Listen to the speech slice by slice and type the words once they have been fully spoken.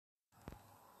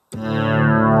Der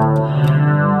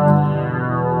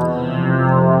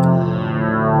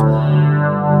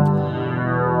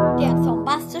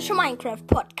zombastische Minecraft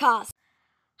Podcast.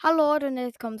 Hallo Leute und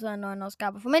jetzt kommen zu einer neuen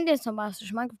Ausgabe von mir, dem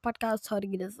zombastischen Minecraft Podcast. Heute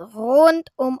geht es rund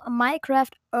um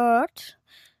Minecraft Earth.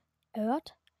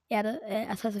 Erde,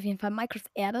 das heißt auf jeden Fall Minecraft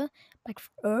Erde.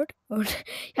 Minecraft Earth.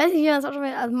 Ich weiß nicht, wie man es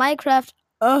ausspricht. Also Minecraft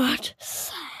Earth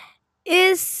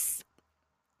ist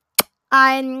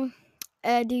ein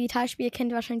Digitalspiel. Ihr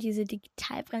kennt wahrscheinlich diese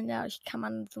Digitalbrillen. Dadurch kann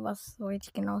man sowas so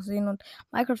richtig genau sehen. Und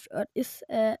Minecraft Earth ist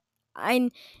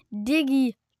ein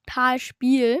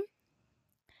Digitalspiel.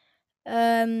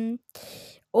 Und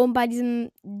bei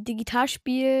diesem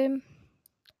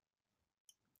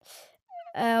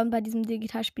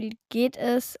Digitalspiel geht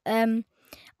es,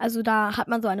 also da hat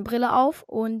man so eine Brille auf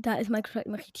und da ist Minecraft halt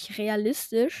immer richtig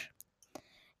realistisch.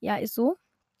 Ja, ist so.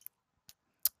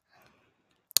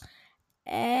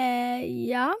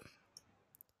 Ja.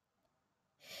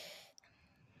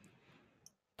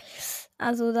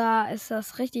 Also da ist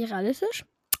das richtig realistisch.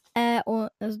 Und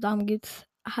also darum geht's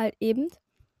halt eben.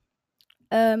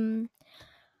 Darum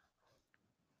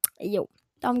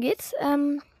geht's.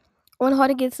 Und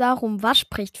heute geht's darum, was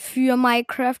spricht für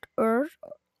Minecraft Earth,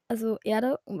 also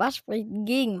Erde, und was spricht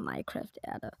gegen Minecraft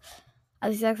Erde.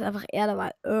 Also ich sag's einfach Erde,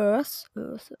 weil Earth.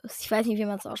 Ich weiß nicht, wie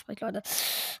man es ausspricht, Leute.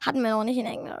 Hatten wir noch nicht in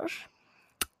Englisch.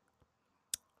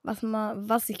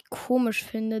 Was ich komisch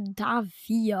finde, da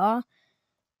wir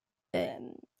da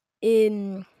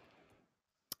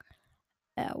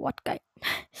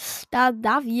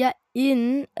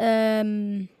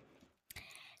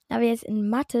wir jetzt in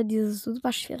Mathe dieses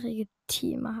super schwierige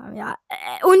Thema haben. Ja,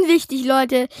 unwichtig,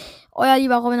 Leute. Euer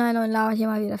lieber Robin Heiner und Lava hier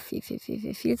mal wieder viel zu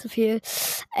viel.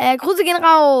 Grüße gehen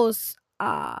raus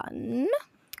an.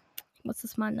 Ich muss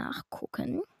das mal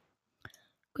nachgucken.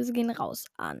 Grüße gehen raus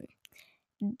an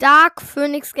Dark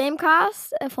Phoenix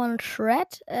Gamecast von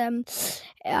Shred. Er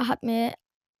hat meinen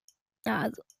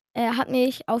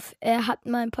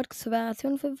Podcast zur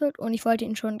Variation verwirrt und ich wollte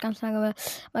ihn schon ganz lange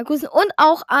mal grüßen.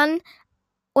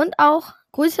 Und auch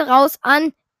Grüße raus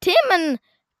an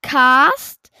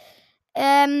Themencast.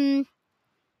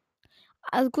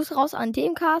 Also Grüße raus an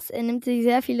Themencast. Er nimmt sich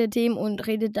sehr viele Themen und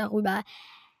redet darüber.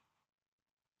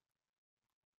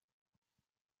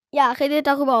 Ja, redet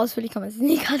darüber ausführlich. Kann man es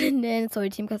nicht gerade nennen. Sorry,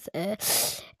 Themencast.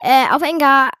 Auf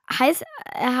Enker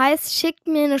heißt, schickt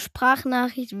mir eine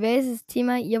Sprachnachricht, welches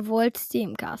Thema ihr wollt,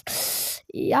 Themencast.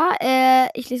 Ja,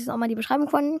 ich lese jetzt auch mal die Beschreibung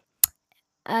von.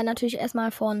 Natürlich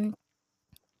erstmal von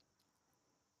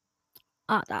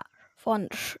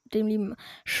dem lieben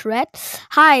Shred.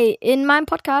 Hi, in meinem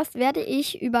Podcast werde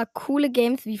ich über coole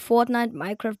Games wie Fortnite,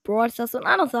 Minecraft, Brawl Stars und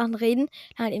andere Sachen reden.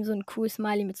 Dann halt eben so ein cooles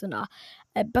Smiley mit so einer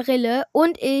Brille.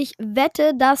 Und ich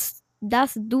wette, dass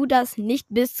du das nicht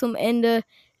bis zum Ende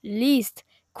liest.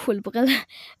 Coole Brille.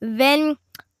 Wenn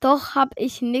doch, habe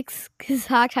ich nichts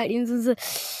gesagt. Halt eben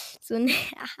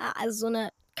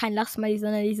kein Lachsmiley,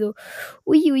 sondern nicht so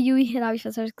uiuiui, da habe ich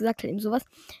was gesagt, halt eben sowas.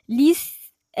 Lies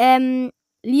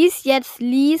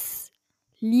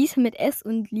mit S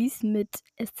und lies mit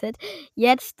SZ.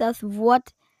 Jetzt das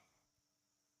Wort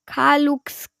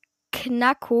Kalux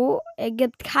Knacko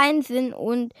ergibt keinen Sinn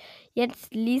und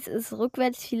jetzt lies es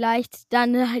rückwärts vielleicht,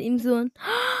 dann halt ihm so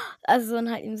also dann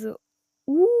halt ihm so,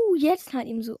 jetzt halt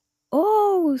ihm so,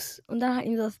 und dann halt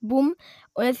ihm so das Bumm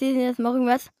und jetzt lesen wir das mal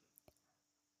irgendwas.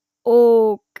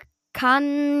 Oh,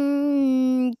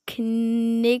 kann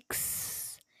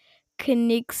Knicks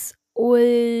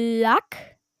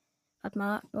Ullack. Warte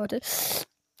mal, Leute.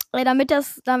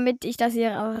 Damit ich das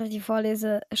hier auch richtig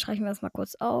vorlese, schreiben wir das mal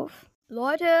kurz auf.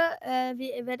 Leute,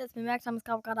 wie ihr werdet es bemerkt haben, es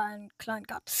gab gerade einen kleinen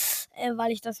Cut,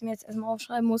 weil ich das mir jetzt erstmal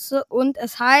aufschreiben musste. Und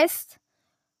es heißt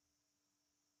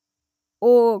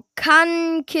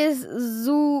Okankis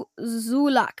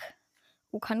Sulak.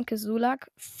 Okankis Sulak.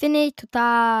 Finde ich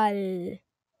total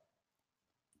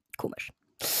komisch.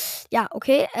 Ja,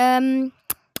 okay.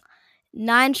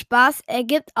 Nein, Spaß,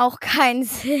 ergibt auch keinen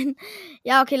Sinn.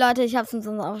 Ja, okay, Leute, ich hab's uns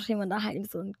aufgeschrieben und da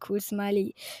halt so ein cool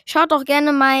Smiley. Schaut doch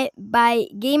gerne mal bei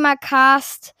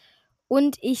Gamercast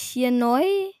und ich hier neu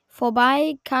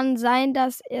vorbei. Kann sein,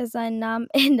 dass er seinen Namen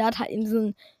ändert, halt eben so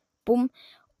ein Bumm.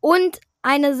 Und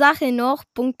eine Sache noch,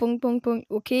 Punkt,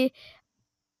 okay.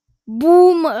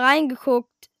 Boom,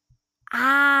 reingeguckt.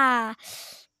 Das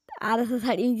ist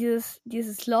halt eben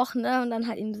dieses Loch, ne? Und dann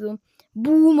halt eben so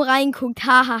Boom reinguckt,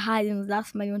 hahaha, du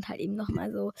sagst mal und halt eben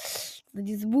nochmal so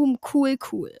dieses Boom, cool.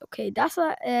 Okay, das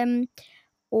war,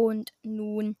 und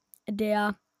nun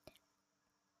der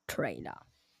Trailer.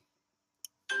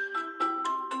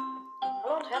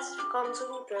 Hallo und herzlich willkommen zum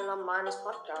Trailer meines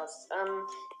Podcasts.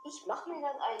 Ich mache mir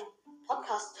dann ein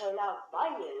Podcast-Trailer,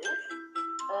 weil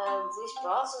sich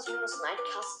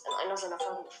Bros.-Nightcast in einer seiner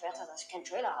Folgen beschwert hat, dass ich keinen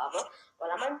Trailer habe, weil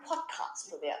er meinen Podcast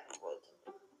bewerten wollte.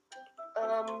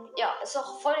 Ist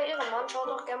auch voll der Ehrenmann. Schaut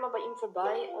doch gerne mal bei ihm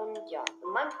vorbei. Und ja, in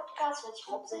meinem Podcast werde ich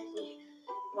hauptsächlich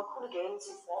über coole Games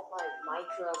wie Fortnite,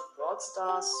 Minecraft, Brawl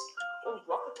Stars und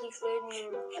Rocket League reden.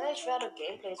 Ich werde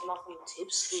Gameplays machen,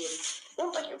 Tipps geben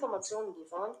und euch Informationen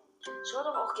liefern. Schaut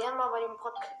doch auch gerne mal bei dem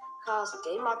Podcast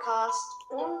Gamercast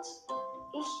und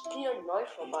ich gehe neu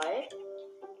vorbei.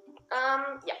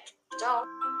 Ciao.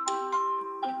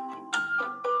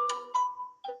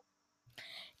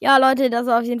 Ja, Leute, das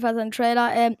war auf jeden Fall sein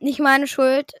Trailer. Nicht meine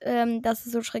Schuld, dass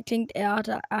es so schräg klingt. Er hat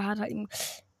halt eben,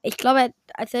 ich glaube,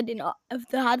 als er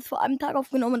hat es vor einem Tag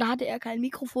aufgenommen und da hatte er kein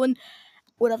Mikrofon.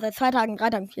 Oder seit 2 Tagen, 3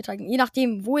 Tagen, 4 Tagen, je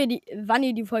nachdem, wann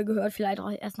ihr die Folge hört, vielleicht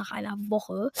auch erst nach einer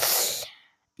Woche.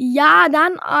 Ja,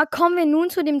 dann kommen wir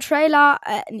nun zu dem Trailer.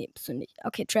 Bist du nicht.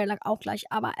 Okay, Trailer auch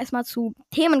gleich, aber erstmal zu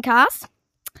Themencast.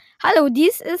 Hallo,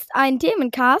 dies ist ein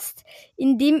Themencast,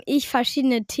 in dem ich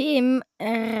verschiedene Themen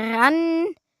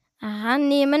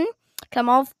rannehmen.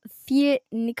 Klammer auf, viel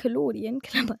Nickelodeon,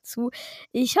 Klammer zu.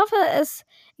 Ich hoffe, es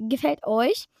gefällt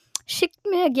euch. Schickt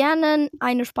mir gerne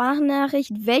eine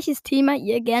Sprachnachricht, welches Thema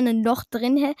ihr gerne noch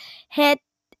drin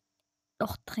hätten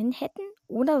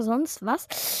oder sonst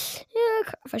was.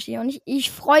 Ja, verstehe ich auch nicht.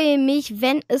 Ich freue mich,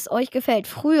 wenn es euch gefällt.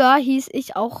 Früher hieß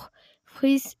ich auch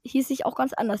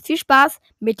ganz anders. Viel Spaß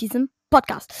mit diesem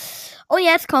Podcast. Und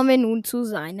jetzt kommen wir nun zu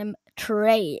seinem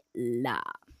Trailer.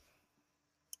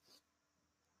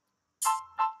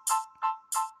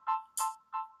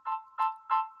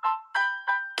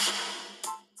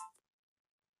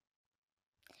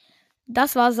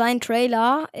 Das war sein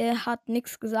Trailer. Er hat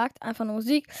nichts gesagt, einfach nur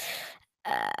Musik.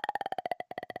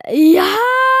 Ja,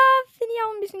 finde ich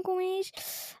auch ein bisschen komisch.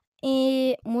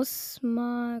 Ich muss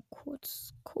mal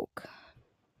kurz gucken.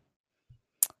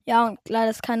 Ja, und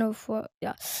leider ist keine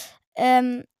ja.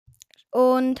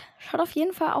 Und schaut auf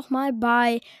jeden Fall auch mal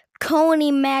bei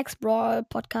Coney Max Brawl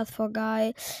Podcast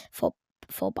vorbei.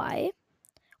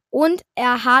 Und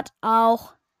er hat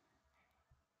auch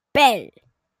Bell.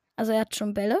 Also er hat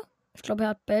schon Bälle. Ich glaube, er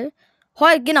hat Bell.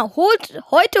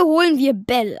 Heute holen wir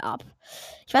Bell ab.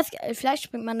 Ich weiß, vielleicht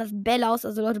springt man das Bell aus.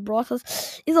 Also Leute, Brawl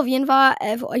Stars ist auf jeden Fall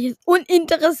für euch jetzt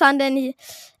uninteressant, denn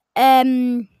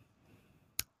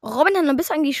Robin hat noch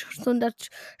bis eigentlich schon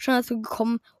dazu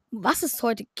gekommen, um was es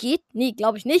heute geht. Nee,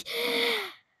 glaube ich nicht.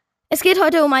 Es geht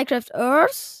heute um Minecraft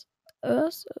Earth.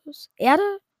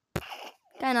 Erde?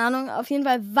 Keine Ahnung. Auf jeden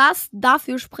Fall, was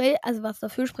dafür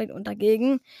spricht und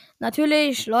dagegen.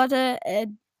 Natürlich, Leute,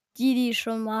 die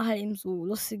schon mal halt eben so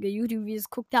lustige YouTube-Videos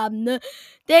geguckt haben, ne,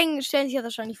 stellen sich das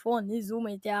wahrscheinlich vor, ne, so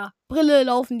mit der Brille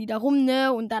laufen die da rum,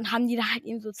 ne, und dann haben die da halt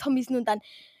eben so Zombies, ne, und dann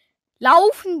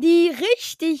laufen die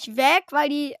richtig weg,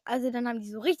 dann haben die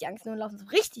so richtig Angst, ne, und laufen so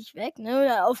richtig weg,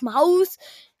 ne, aus dem Haus,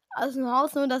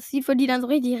 ne, das sieht für die dann so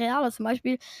richtig real aus, zum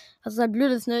Beispiel, was halt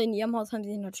blöd ist, ne, in ihrem Haus haben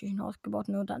sie natürlich ein Haus gebaut,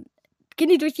 ne, und dann gehen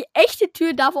die durch die echte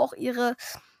Tür, da wo auch ihre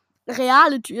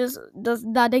reale Tür ist,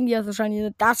 da denken die ja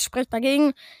wahrscheinlich, das spricht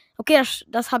dagegen. Okay,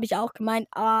 das habe ich auch gemeint,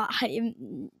 aber halt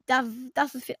eben,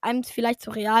 dass es für einem vielleicht zu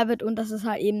real wird und das ist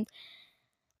halt eben,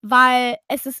 weil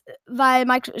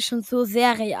Minecraft ist schon so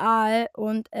sehr real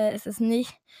und es ist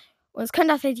nicht. Und es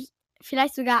könnte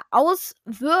vielleicht sogar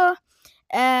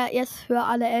jetzt für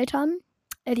alle Eltern,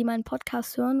 die meinen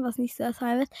Podcast hören, was nicht sehr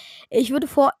sein wird. Ich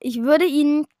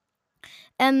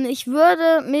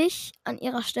würde mich an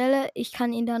ihrer Stelle, ich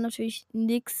kann ihnen da natürlich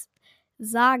nichts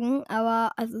sagen,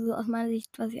 aber also so aus meiner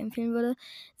Sicht, was ich empfehlen würde,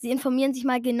 sie informieren sich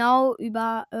mal genau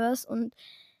über Earth und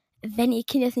wenn ihr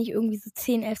Kind jetzt nicht irgendwie so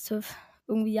 10, 11, 12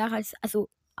 irgendwie Jahre alt ist, also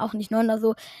auch nicht 9 oder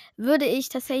so, würde ich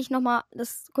tatsächlich nochmal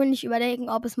das gründlich überdenken,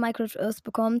 ob es Minecraft Earth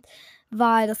bekommt,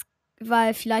 weil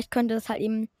vielleicht könnte das halt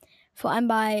eben vor allem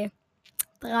bei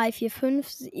 3, 4,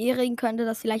 5-Jährigen könnte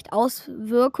das vielleicht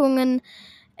Auswirkungen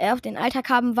auf den Alltag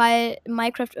haben, weil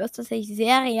Minecraft Earth tatsächlich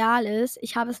sehr real ist.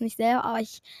 Ich habe es nicht selber, aber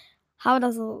ich habe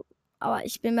das so, aber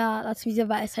ich bin mir dazu sicher,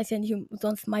 weil es heißt ja nicht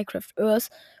umsonst Minecraft Earth.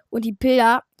 Und die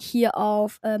Bilder hier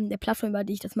auf der Plattform, über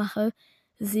die ich das mache,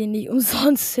 sehen nicht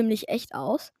umsonst ziemlich echt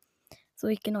aus. So,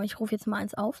 ich rufe jetzt mal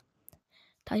eins auf.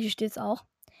 Da hier steht es auch.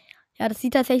 Ja, das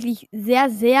sieht tatsächlich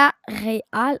sehr, sehr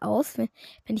real aus, wenn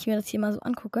ich mir das hier mal so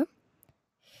angucke.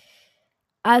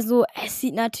 Also, es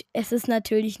ist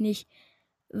natürlich nicht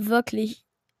wirklich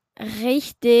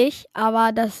richtig,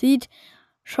 aber das sieht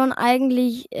schon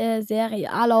eigentlich sehr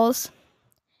real aus.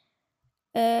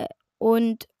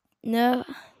 Und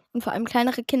vor allem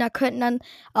kleinere Kinder könnten dann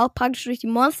auch praktisch durch die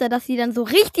Monster, dass sie dann so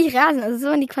richtig real sind, also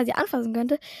so, wenn die quasi anfassen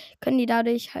könnte, können die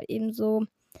dadurch halt eben so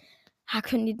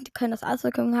können das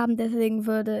Auswirkungen haben. Deswegen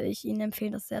würde ich Ihnen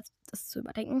empfehlen, das zu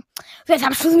überdenken. So, jetzt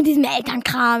habe ich Schluss mit diesem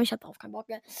Elternkram. Ich habe darauf keinen Bock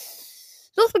mehr.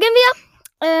 Los, beginnen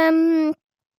wir.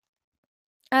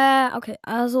 Okay,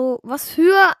 also was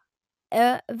für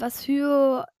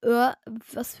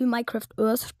Minecraft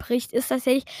Earth spricht, ist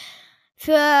tatsächlich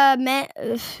für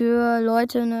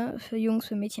Leute, ne, für Jungs,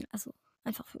 für Mädchen, also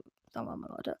einfach für, sagen wir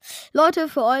mal Leute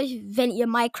für euch, wenn ihr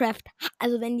Minecraft,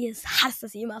 also wenn ihr es hasst,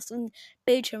 dass ihr immer so ein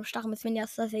Bildschirmstachel ist, wenn ihr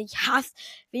das tatsächlich hasst,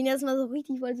 wenn ihr das mal so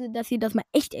richtig wollt, dass ihr das mal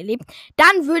echt erlebt,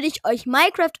 dann würde ich euch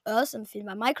Minecraft Earth empfehlen,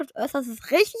 weil Minecraft Earth, das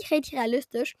ist richtig, richtig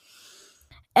realistisch.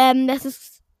 Das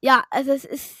ist, ja, also es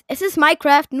ist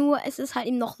Minecraft, nur es ist halt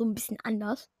eben noch so ein bisschen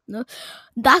anders, ne?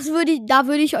 Da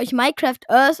würde ich euch Minecraft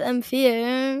Earth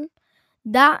empfehlen.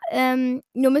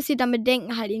 Nur müsst ihr damit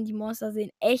denken, halt eben die Monster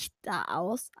sehen echter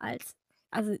aus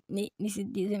also, nee,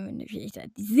 die sehen nicht echter,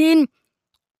 die sehen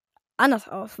anders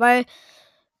aus, weil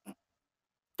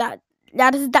da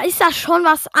ist das schon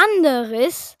was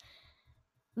anderes,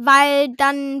 weil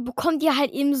dann bekommt ihr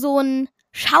halt eben so einen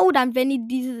Schaudern, wenn ihr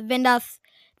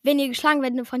geschlagen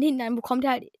werdet von hinten, dann bekommt ihr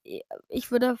halt,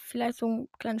 ich würde vielleicht so einen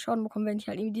kleinen Schaden bekommen, wenn ich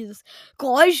halt eben dieses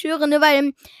Geräusch höre, ne,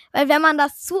 weil wenn man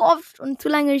das zu oft und zu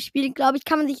lange spielt, glaube ich,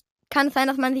 kann es sein,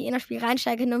 dass man sich in das Spiel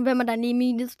reinsteigert und wenn man dann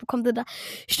neben das bekommt,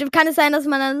 kann es sein, dass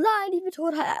man dann, nein, die wird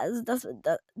tot, also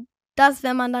das,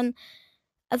 wenn man dann,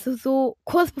 also so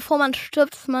kurz bevor man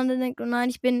stirbt, dass man dann denkt, oh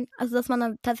nein, dass man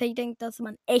dann tatsächlich denkt, dass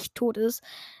man echt tot ist.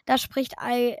 Das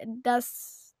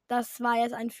war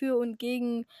jetzt ein Für und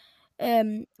Gegen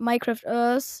Minecraft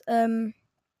Earth.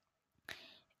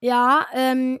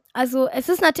 Also es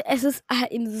ist halt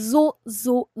eben so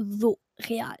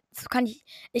real.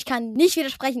 Ich kann nicht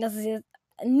widersprechen, dass es jetzt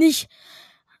nicht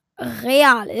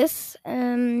real ist.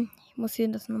 Ich muss hier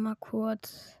das nochmal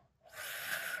kurz.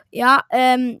 Ja,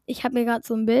 ich habe mir gerade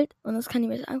so ein Bild und das kann ich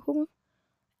mir jetzt angucken.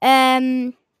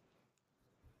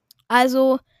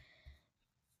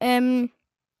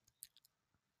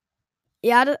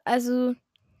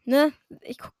 Ne,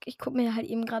 ich guck mir halt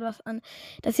eben gerade was an.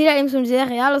 Das sieht halt eben schon sehr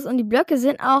real aus und die Blöcke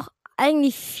sind auch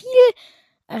eigentlich viel,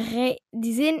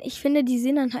 die sehen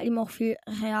dann halt eben auch viel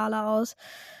realer aus.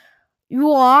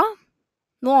 Ja,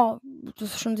 das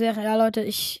ist schon sehr real, Leute.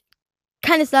 Ich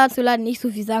kann jetzt dazu leider nicht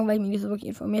so viel sagen, weil ich mich nicht so wirklich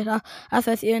informiert habe. Das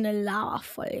heißt, eher eine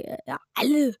Lava-Folge. Ja,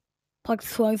 alle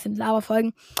Podcast-Folgen sind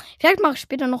Lava-Folgen. Vielleicht mache ich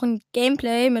später noch ein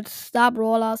Gameplay mit Star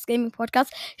Brawlers Gaming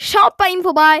Podcast. Schaut bei ihm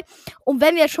vorbei. Und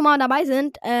wenn wir jetzt schon mal dabei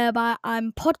sind, bei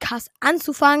einem Podcast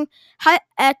anzufangen,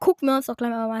 gucken wir uns doch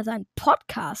gleich mal seinen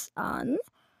Podcast an.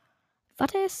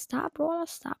 Warte, Star Brawler.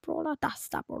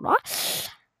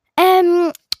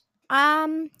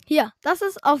 Hier, das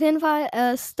ist auf jeden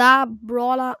Fall Star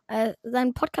Brawler.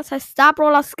 Sein Podcast heißt Star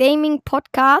Brawlers Gaming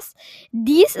Podcast.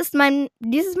 Dies ist mein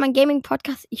Gaming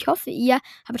Podcast. Ich hoffe, ihr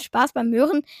habt Spaß beim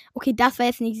Hören. Okay, das war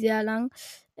jetzt nicht sehr lang.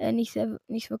 Nicht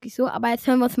wirklich so. Aber jetzt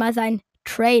hören wir uns mal seinen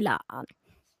Trailer an.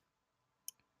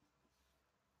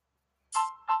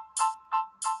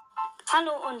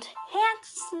 Hallo und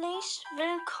herzlich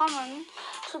willkommen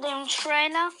zu dem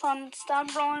Trailer von Star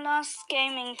Brawlers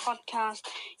Gaming Podcast.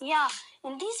 Ja,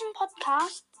 in diesem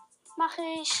Podcast mache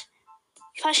ich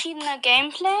verschiedene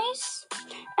Gameplays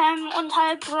und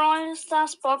halt Brawl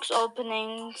Stars Box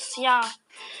Openings. Ja,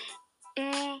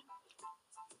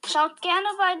 schaut gerne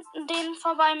bei denen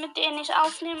vorbei, mit denen ich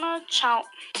aufnehme. Ciao.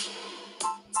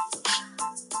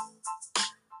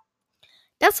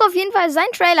 Das ist auf jeden Fall sein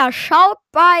Trailer. Schaut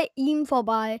bei ihm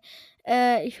vorbei.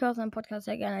 Ich höre seinen Podcast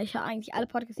sehr gerne. Ich höre eigentlich alle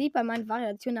Podcasts, die ich bei meinen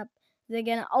Variationen habe, sehr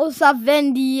gerne. Außer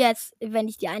wenn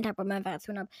ich die einen Tag bei meinen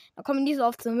Variationen habe. Da kommen die so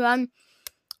oft zum Hören.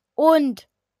 Und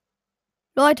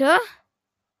Leute,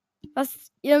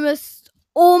 ihr müsst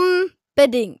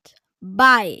unbedingt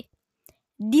bei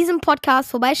diesem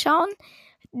Podcast vorbeischauen,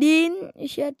 den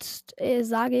ich jetzt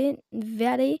sagen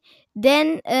werde.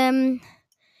 Denn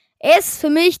er ist für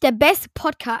mich der beste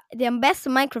Podcast, der beste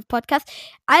Minecraft-Podcast.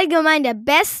 Allgemein der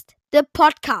beste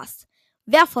Podcast.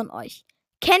 Wer von euch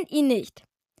kennt ihn nicht?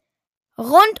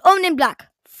 Rund um den Block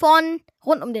von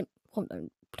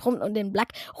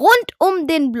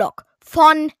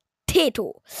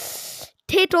Teto.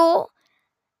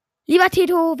 Lieber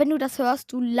Teto, wenn du das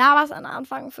hörst, du laberst am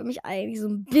Anfang für mich eigentlich so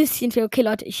ein bisschen viel. Okay,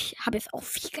 Leute, ich habe jetzt auch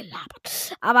viel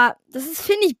gelabert. Aber das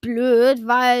finde ich blöd,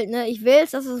 weil, ne, ich will,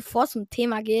 dass es sofort zum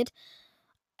Thema geht.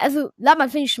 Also, labern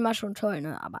finde ich schon mal toll,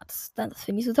 ne? Aber das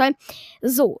finde ich so toll.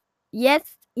 So,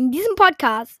 jetzt in diesem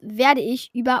Podcast werde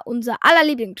ich über unser aller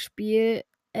Lieblingsspiel,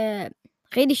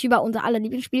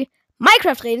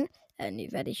 Minecraft reden.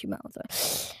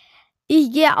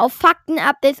 Ich gehe auf Fakten,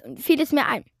 Updates und vieles mehr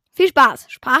ein. Viel Spaß.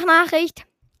 Sprachnachricht.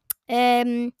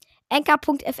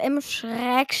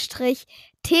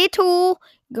 Anchor.fm/Teto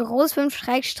groß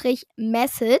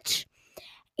 5/Message.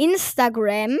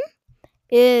 Instagram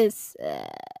ist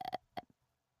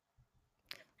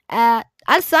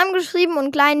alles zusammengeschrieben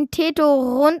und klein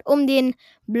Teto rund um den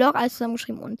Blog, alles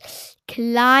zusammengeschrieben und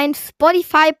klein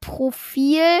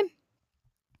Spotify-Profil.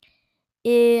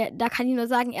 Da kann ich nur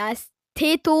sagen, er ist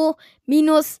Teto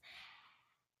minus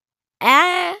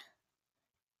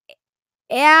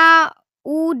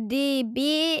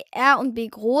RUDB, R und B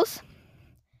groß.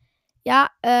 Ja,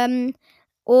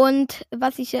 und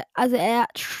er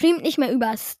streamt nicht mehr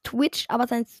über Twitch, aber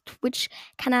sein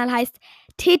Twitch-Kanal heißt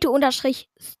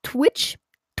Teto_Twitch.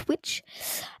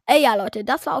 Ja, Leute,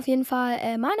 das war auf jeden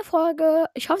Fall meine Folge.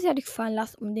 Ich hoffe, sie hat euch gefallen.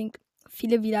 Lasst unbedingt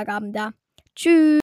viele Wiedergaben da. Tschüss.